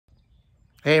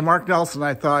Hey, Mark Nelson.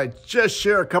 I thought I'd just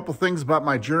share a couple things about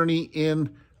my journey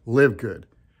in LiveGood.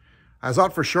 I was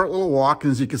out for a short little walk, and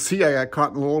as you can see, I got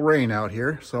caught in a little rain out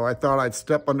here. So I thought I'd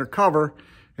step under cover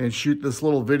and shoot this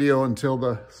little video until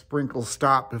the sprinkles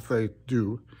stop, if they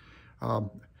do. I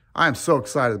am so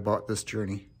excited about this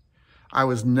journey. I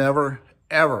was never,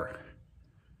 ever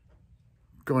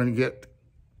going to get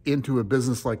into a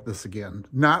business like this again.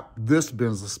 Not this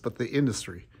business, but the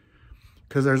industry.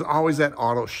 Because there's always that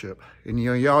auto ship. And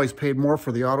you always paid more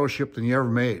for the auto ship than you ever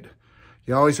made.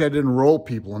 You always had to enroll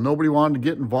people, and nobody wanted to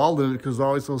get involved in it because it was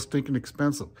always so stinking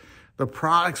expensive. The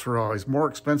products were always more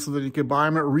expensive than you could buy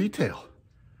them at retail.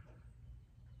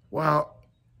 Well,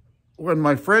 when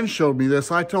my friend showed me this,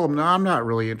 I told him, no, I'm not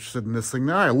really interested in this thing.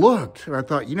 Then I looked, and I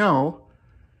thought,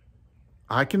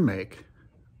 I can make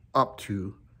up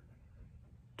to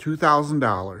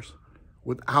 $2,000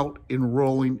 without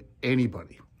enrolling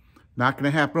anybody. Not going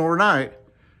to happen overnight,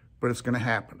 but it's going to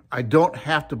happen. I don't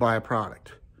have to buy a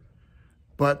product.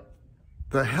 But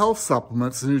the health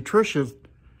supplements and nutrition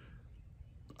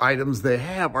items they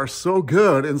have are so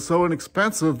good and so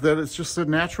inexpensive that it's just a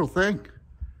natural thing.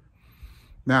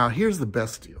 Now, here's the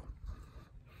best deal.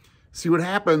 See what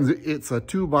happens, it's a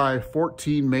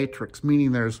 2x14 matrix,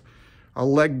 meaning there's a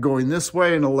leg going this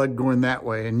way and a leg going that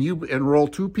way. And you enroll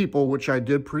 2 people, which I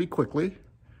did pretty quickly.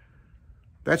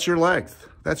 That's your legs.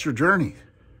 That's your journey.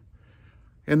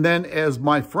 And then as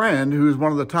my friend, who's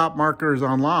one of the top marketers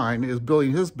online, is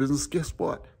building his business, guess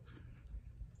what?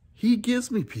 He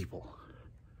gives me people.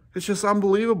 It's just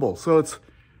unbelievable. So it's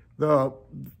the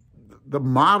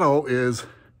motto is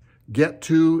get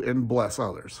to and bless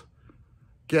others.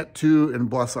 Get to and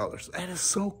bless others. That is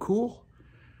so cool.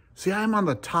 See, I'm on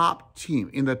the top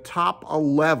team. In the top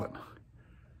 11,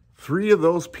 3 of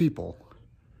those people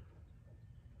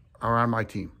are on my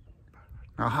team.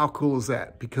 Now, how cool is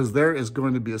that? Because there is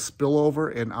going to be a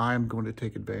spillover, and I'm going to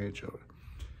take advantage of it.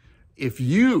 If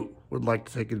you would like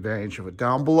to take advantage of it,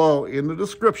 down below in the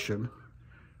description,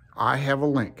 I have a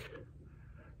link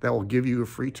that will give you a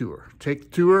free tour. Take the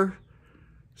tour,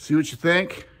 see what you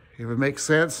think. If it makes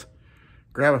sense,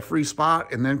 grab a free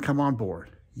spot, and then come on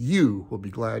board. You will be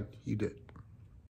glad you did.